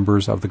all the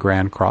members of the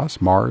Grand Cross,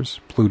 Mars,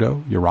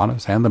 Pluto,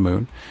 Uranus, and the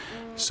Moon.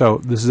 So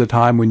this is a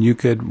time when you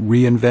could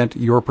reinvent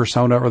your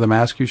persona or the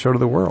mask you show to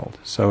the world.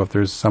 So if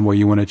there's some way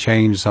you want to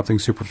change something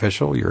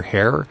superficial, your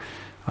hair,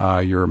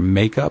 your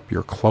makeup,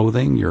 your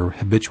clothing, your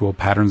habitual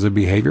patterns of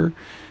behavior,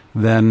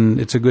 then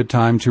it's a good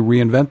time to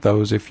reinvent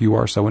those if you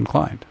are so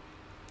inclined.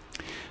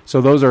 So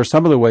those are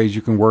some of the ways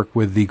you can work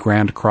with the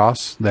Grand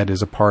Cross that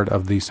is a part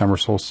of the summer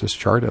solstice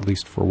chart, at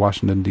least for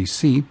Washington,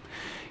 D.C.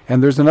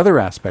 And there's another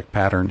aspect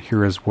pattern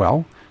here as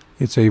well.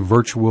 It's a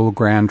virtual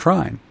Grand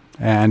Trine.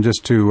 And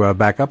just to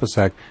back up a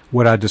sec,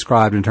 what I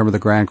described in terms of the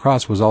Grand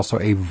Cross was also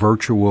a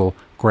virtual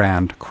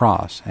Grand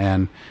Cross.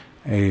 And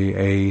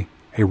a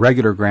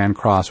regular Grand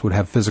Cross would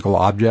have physical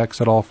objects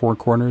at all four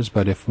corners,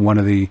 but if one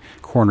of the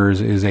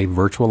corners is a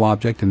virtual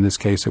object, in this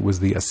case it was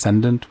the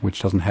ascendant,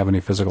 which doesn't have any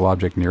physical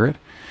object near it,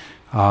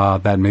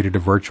 that made it a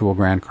virtual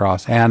Grand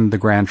Cross. And the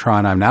Grand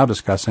Trine I'm now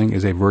discussing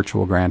is a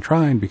virtual Grand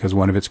Trine because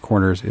one of its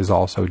corners is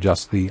also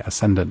just the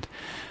ascendant.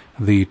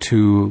 The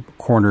two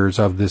corners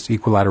of this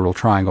equilateral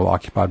triangle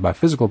occupied by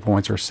physical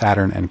points are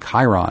Saturn and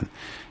Chiron.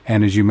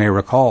 And as you may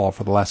recall,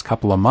 for the last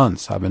couple of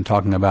months, I've been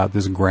talking about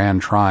this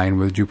Grand Trine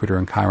with Jupiter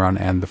and Chiron,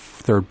 and the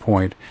third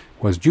point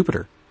was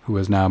Jupiter, who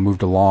has now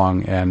moved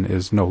along and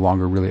is no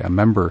longer really a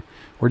member.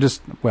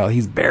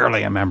 He's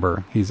barely a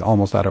member. He's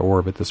almost out of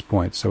orb at this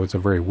point, so it's a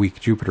very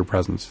weak Jupiter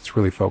presence. It's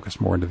really focused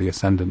more into the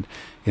ascendant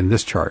in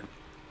this chart.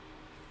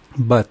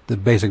 But the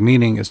basic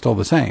meaning is still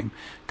the same.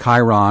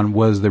 Chiron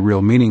was the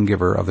real meaning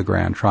giver of the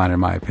Grand Trine,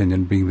 in my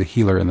opinion, being the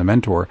healer and the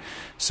mentor.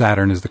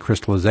 Saturn is the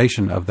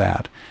crystallization of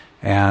that.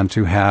 And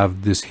to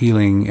have this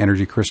healing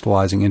energy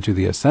crystallizing into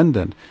the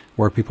ascendant,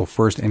 where people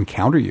first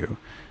encounter you,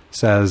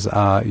 says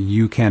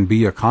you can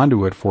be a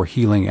conduit for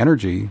healing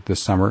energy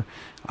this summer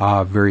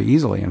very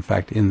easily. In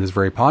fact, in this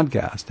very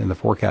podcast, in the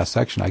forecast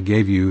section, I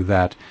gave you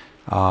that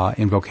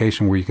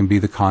invocation where you can be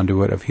the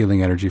conduit of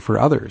healing energy for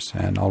others.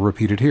 And I'll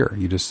repeat it here.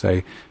 You just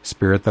say,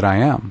 Spirit that I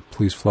am,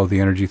 please flow the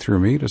energy through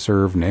me to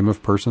serve name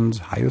of person's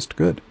highest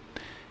good.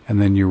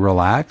 And then you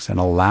relax and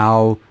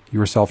allow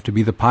yourself to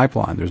be the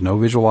pipeline. There's no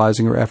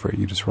visualizing or effort.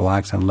 You just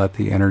relax and let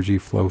the energy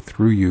flow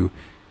through you,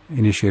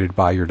 initiated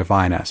by your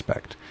divine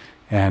aspect.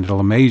 And it'll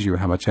amaze you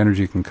how much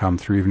energy can come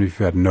through, even if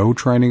you had no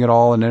training at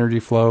all in energy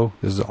flow.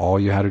 This is all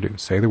you had to do.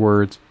 Say the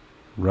words,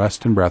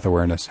 rest in breath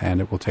awareness,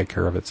 and it will take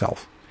care of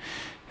itself.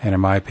 And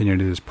in my opinion,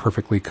 it is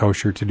perfectly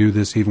kosher to do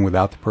this even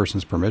without the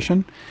person's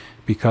permission,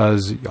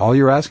 because all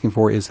you're asking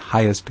for is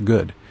highest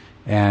good.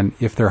 And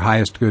if their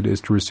highest good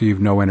is to receive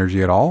no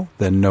energy at all,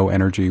 then no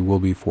energy will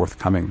be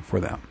forthcoming for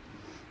them.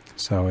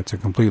 So it's a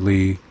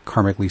completely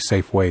karmically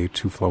safe way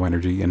to flow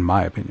energy, in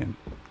my opinion.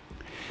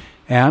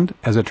 And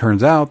as it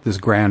turns out, this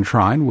Grand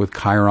Trine with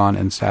Chiron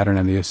and Saturn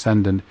and the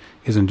Ascendant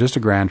isn't just a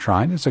Grand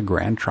Trine, it's a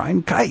Grand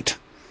Trine kite,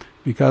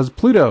 because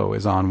Pluto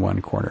is on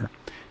one corner.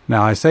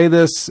 Now, I say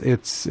this,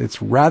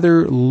 it's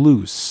rather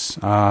loose.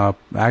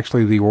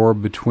 Actually, the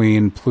orb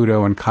between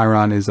Pluto and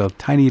Chiron is a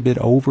tiny bit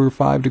over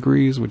 5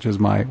 degrees, which is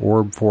my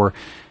orb for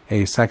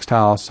a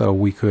sextile, so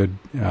we could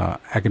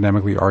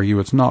academically argue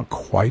it's not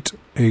quite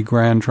a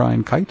Grand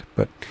Trine kite,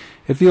 but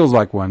it feels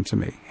like one to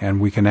me. And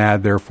we can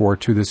add, therefore,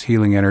 to this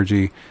healing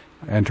energy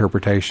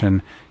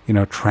interpretation,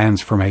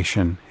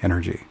 transformation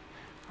energy,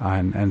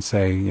 and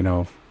say,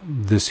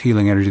 this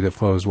healing energy that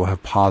flows will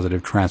have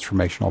positive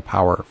transformational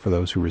power for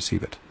those who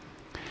receive it.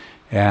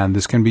 And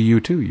this can be you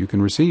too. You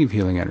can receive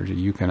healing energy.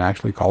 You can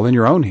actually call in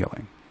your own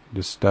healing.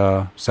 Just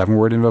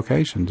 7-word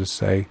invocation. Just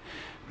say,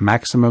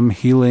 maximum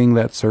healing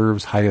that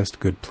serves highest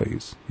good,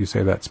 please. You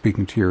say that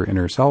speaking to your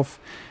inner self,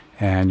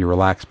 and you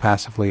relax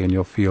passively, and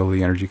you'll feel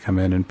the energy come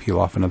in and peel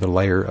off another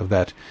layer of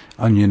that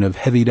onion of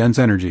heavy, dense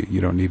energy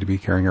you don't need to be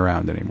carrying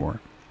around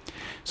anymore.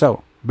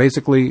 So,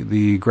 basically,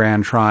 the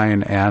Grand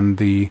Trine and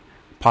the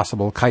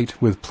possible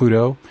kite with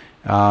Pluto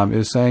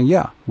is saying,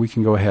 yeah, we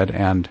can go ahead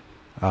and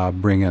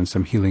bring in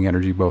some healing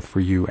energy both for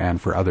you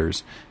and for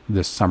others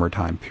this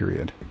summertime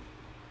period.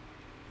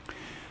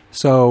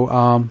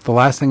 So the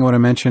last thing I want to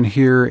mention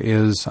here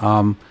is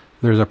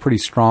there's a pretty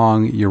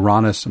strong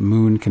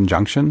Uranus-Moon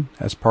conjunction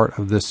as part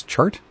of this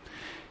chart,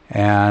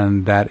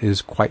 and that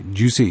is quite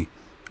juicy.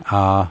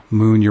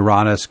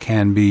 Moon-Uranus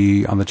can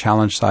be, on the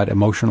challenge side,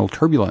 emotional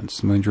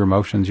turbulence. Moon's your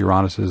emotions,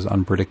 Uranus is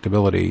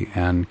unpredictability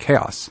and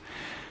chaos.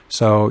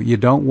 So you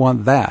don't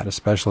want that,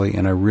 especially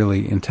in a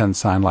really intense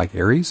sign like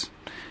Aries.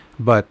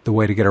 But the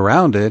way to get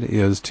around it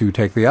is to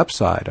take the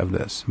upside of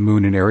this.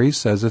 Moon in Aries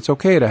says it's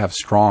okay to have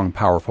strong,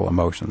 powerful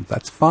emotions.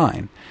 That's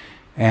fine.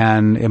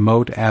 And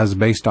emote as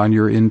based on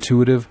your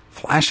intuitive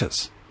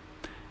flashes.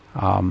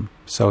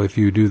 So if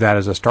you do that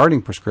as a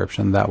starting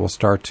prescription, that will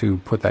start to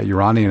put that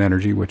Uranian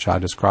energy, which I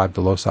described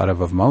the low side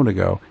of a moment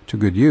ago, to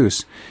good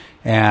use.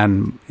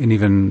 And an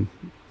even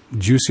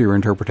juicier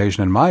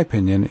interpretation, in my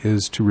opinion,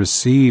 is to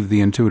receive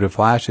the intuitive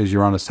flashes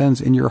Uranus sends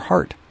in your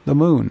heart, the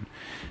moon.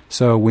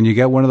 So when you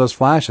get one of those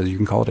flashes, you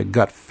can call it a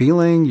gut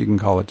feeling, you can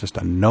call it just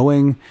a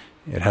knowing.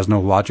 It has no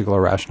logical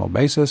or rational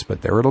basis,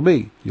 but there it'll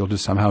be. You'll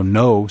just somehow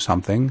know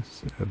something.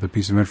 The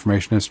piece of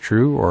information is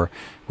true, or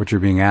what you're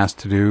being asked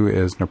to do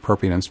is an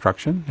appropriate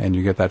instruction, and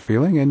you get that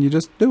feeling, and you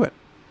just do it.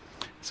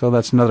 So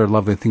that's another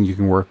lovely thing you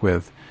can work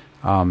with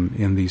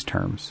in these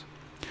terms.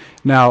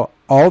 Now,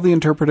 all the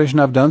interpretation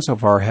I've done so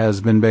far has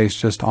been based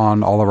just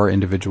on all of our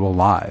individual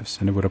lives,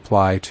 and it would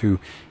apply to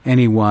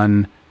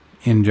anyone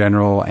in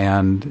general,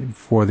 and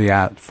for the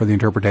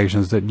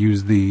interpretations that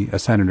use the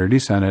ascendant or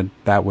descendant,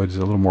 that was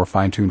a little more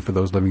fine-tuned for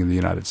those living in the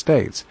United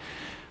States.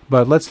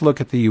 But let's look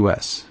at the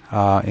U.S.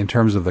 In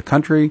terms of the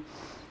country.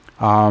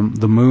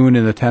 The moon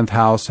in the 10th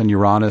house and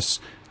Uranus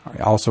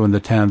also in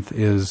the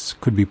 10th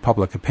could be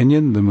public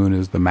opinion. The moon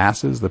is the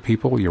masses, the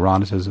people.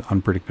 Uranus is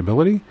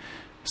unpredictability.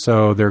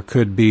 So there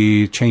could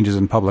be changes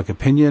in public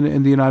opinion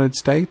in the United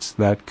States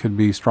that could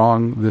be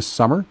strong this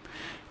summer.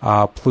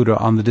 Pluto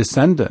on the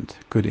descendant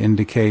could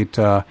indicate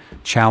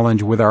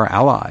challenge with our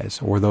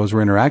allies or those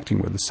we're interacting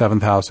with. The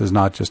 7th house is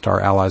not just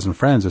our allies and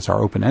friends, it's our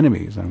open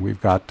enemies, and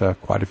we've got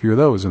quite a few of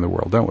those in the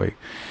world, don't we?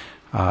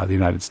 The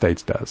United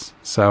States does.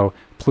 So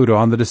Pluto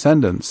on the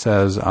descendant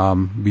says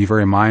be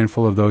very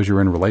mindful of those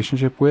you're in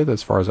relationship with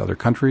as far as other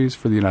countries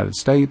for the United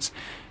States.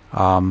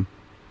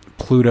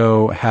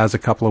 Pluto has a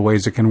couple of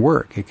ways it can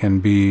work. It can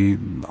be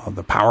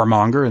the power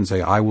monger and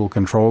say, I will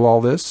control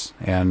all this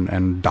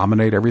and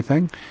dominate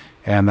everything.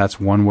 And that's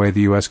one way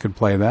the U.S. could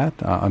play that.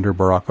 Under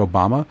Barack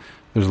Obama,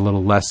 there's a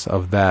little less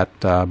of that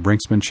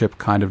brinksmanship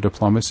kind of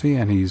diplomacy,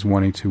 and he's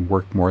wanting to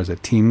work more as a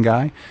team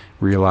guy,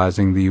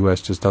 realizing the U.S.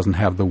 just doesn't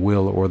have the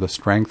will or the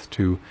strength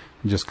to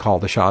just call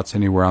the shots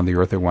anywhere on the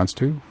earth it wants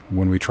to.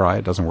 When we try,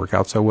 it doesn't work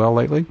out so well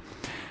lately.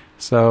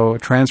 So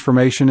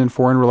transformation in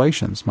foreign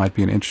relations might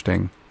be an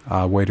interesting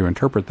way to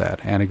interpret that.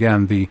 And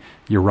again, the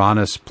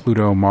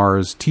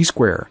Uranus-Pluto-Mars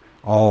T-square,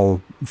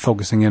 all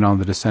focusing in on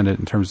the descendant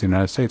in terms of the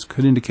United States,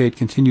 could indicate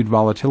continued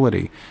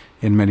volatility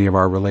in many of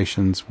our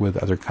relations with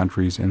other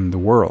countries in the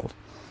world.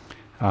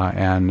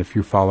 And if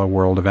you follow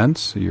world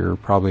events, you're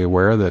probably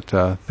aware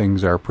that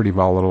things are pretty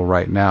volatile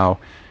right now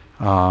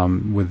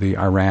with the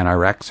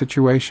Iran-Iraq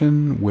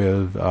situation,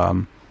 with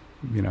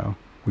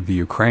with the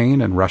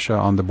Ukraine and Russia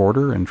on the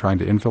border and trying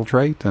to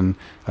infiltrate, and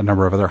a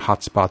number of other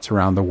hot spots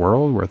around the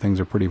world where things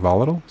are pretty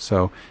volatile.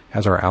 So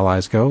as our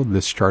allies go,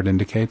 this chart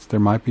indicates there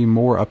might be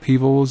more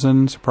upheavals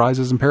and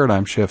surprises and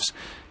paradigm shifts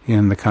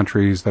in the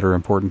countries that are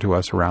important to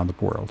us around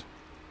the world.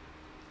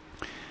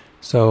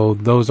 So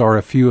those are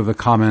a few of the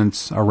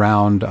comments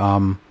around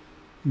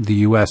the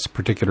U.S.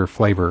 particular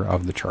flavor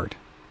of the chart.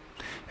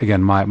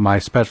 Again, my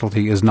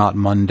specialty is not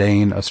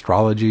mundane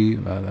astrology.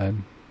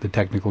 The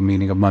technical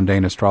meaning of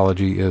mundane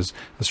astrology is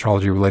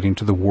astrology relating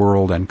to the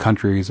world and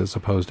countries as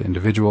opposed to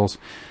individuals.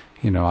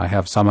 I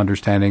have some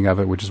understanding of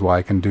it, which is why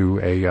I can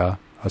do a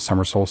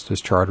summer solstice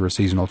chart or a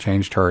seasonal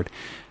change chart.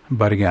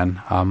 But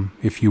again,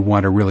 if you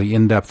want a really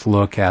in-depth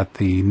look at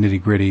the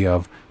nitty-gritty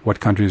of what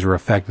countries are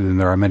affected, and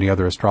there are many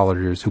other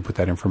astrologers who put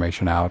that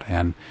information out.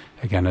 And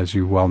again, as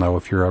you well know,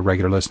 if you're a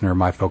regular listener,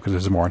 my focus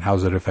is more on how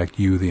does it affect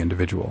you, the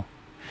individual.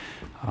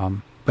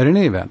 But in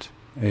any event,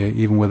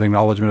 even with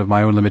acknowledgement of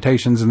my own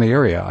limitations in the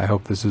area, I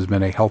hope this has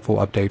been a helpful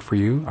update for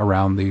you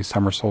around the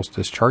summer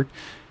solstice chart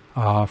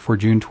for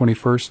June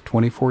 21st,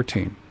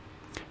 2014.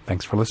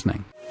 Thanks for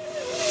listening.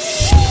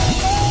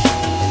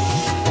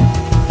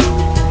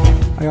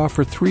 I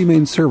offer three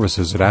main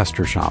services at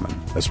Astro Shaman: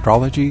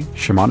 astrology,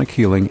 shamanic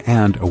healing,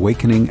 and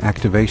awakening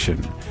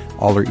activation.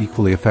 All are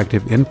equally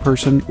effective in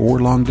person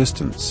or long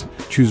distance.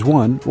 Choose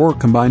one or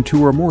combine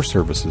two or more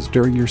services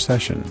during your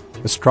session.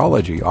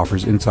 Astrology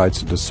offers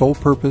insights into soul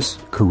purpose,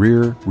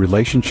 career,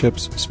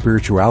 relationships,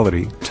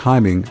 spirituality,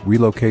 timing,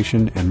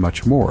 relocation, and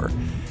much more.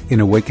 In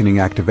awakening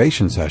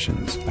activation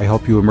sessions, I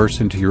help you immerse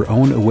into your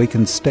own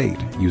awakened state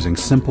using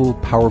simple,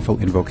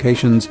 powerful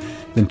invocations,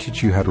 then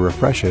teach you how to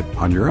refresh it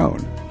on your own.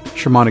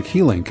 Shamanic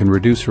healing can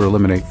reduce or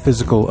eliminate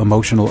physical,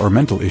 emotional, or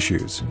mental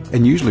issues,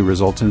 and usually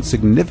results in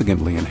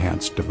significantly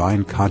enhanced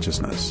divine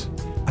consciousness.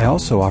 I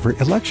also offer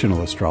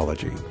electional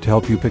astrology to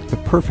help you pick the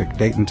perfect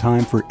date and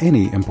time for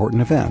any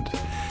important event.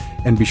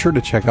 And be sure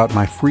to check out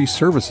my free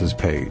services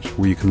page,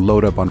 where you can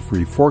load up on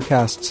free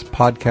forecasts,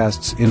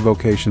 podcasts,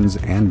 invocations,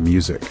 and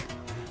music.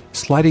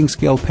 Sliding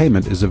scale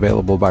payment is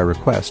available by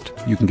request.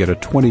 You can get a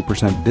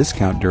 20%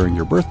 discount during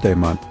your birthday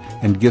month,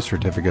 and gift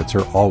certificates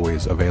are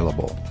always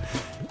available.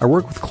 I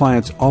work with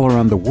clients all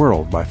around the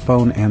world by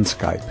phone and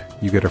Skype.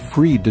 You get a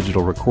free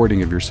digital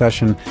recording of your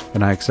session,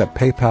 and I accept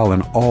PayPal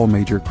and all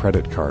major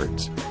credit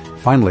cards.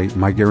 Finally,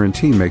 my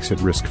guarantee makes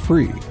it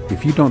risk-free.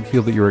 If you don't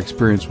feel that your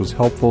experience was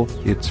helpful,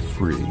 it's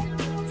free.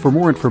 For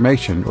more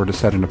information or to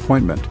set an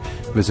appointment,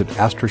 visit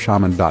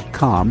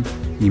astroshaman.com,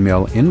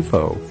 email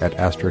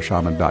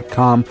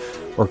info@astroshaman.com,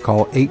 or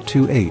call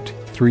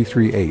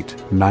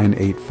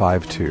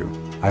 828-338-9852.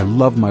 I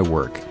love my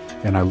work,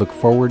 and I look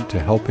forward to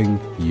helping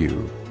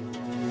you.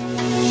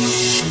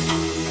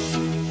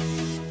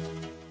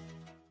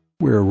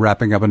 We're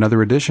wrapping up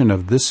another edition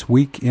of This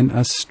Week in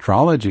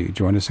Astrology.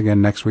 Join us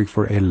again next week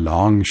for a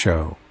long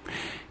show.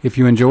 If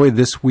you enjoyed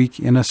This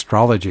Week in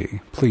Astrology,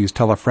 please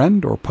tell a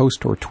friend or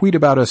post or tweet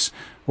about us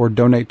or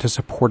donate to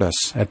support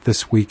us at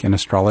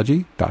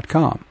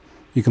thisweekinastrology.com.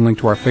 You can link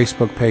to our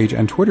Facebook page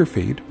and Twitter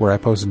feed, where I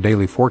post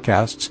daily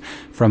forecasts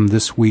from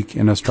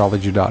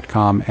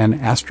thisweekinastrology.com and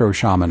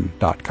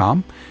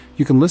astroshaman.com.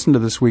 You can listen to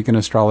This Week in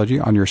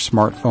Astrology on your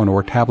smartphone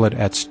or tablet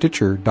at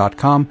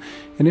Stitcher.com.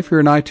 And if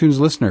you're an iTunes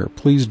listener,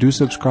 please do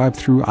subscribe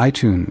through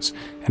iTunes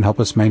and help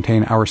us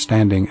maintain our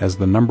standing as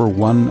the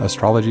 #1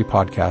 astrology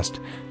podcast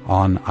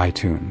on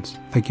iTunes.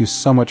 Thank you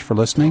so much for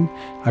listening.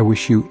 I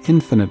wish you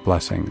infinite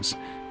blessings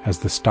as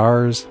the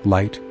stars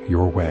light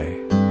your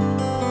way.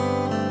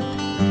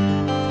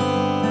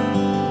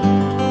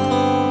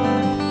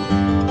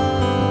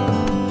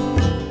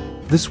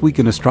 This Week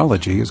in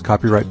Astrology is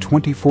copyright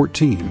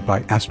 2014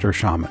 by Astro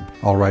Shaman.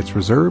 All rights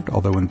reserved,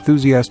 although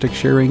enthusiastic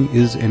sharing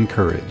is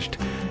encouraged.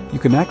 You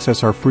can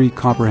access our free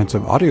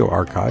comprehensive audio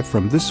archive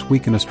from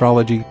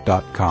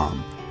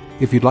thisweekinastrology.com.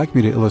 If you'd like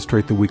me to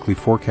illustrate the weekly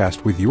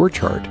forecast with your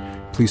chart,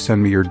 please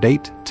send me your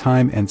date,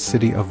 time, and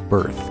city of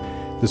birth.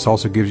 This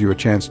also gives you a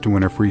chance to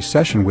win a free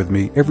session with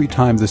me every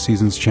time the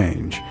seasons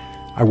change.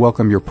 I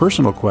welcome your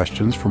personal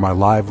questions for my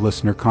live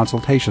listener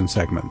consultation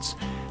segments.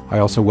 I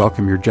also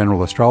welcome your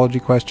general astrology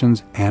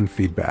questions and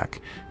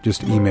feedback.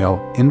 Just email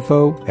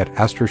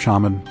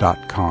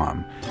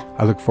info@astroshaman.com.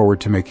 I look forward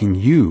to making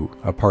you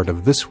a part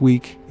of This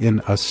Week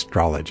in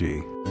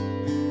Astrology.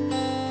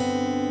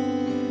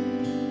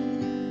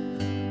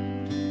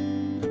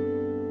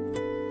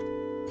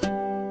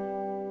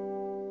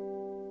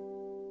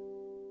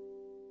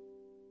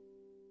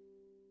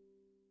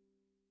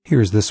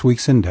 Here's this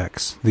week's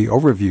index. The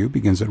overview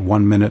begins at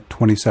 1 minute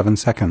 27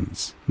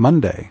 seconds.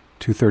 Monday,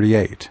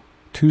 2:38.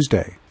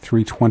 Tuesday,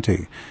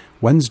 3:20,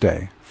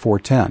 Wednesday,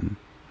 4:10,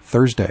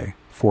 Thursday,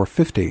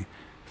 4:50,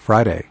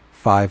 Friday,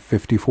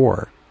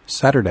 5:54,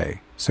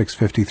 Saturday,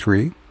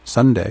 6:53,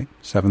 Sunday,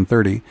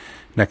 7:30,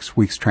 next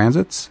week's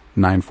transits,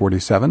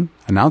 9:47,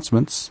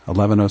 announcements,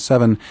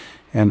 11:07,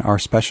 and our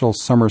special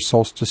summer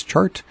solstice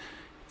chart,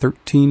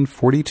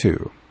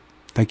 13:42.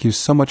 Thank you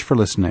so much for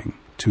listening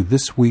to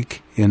This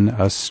Week in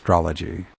Astrology.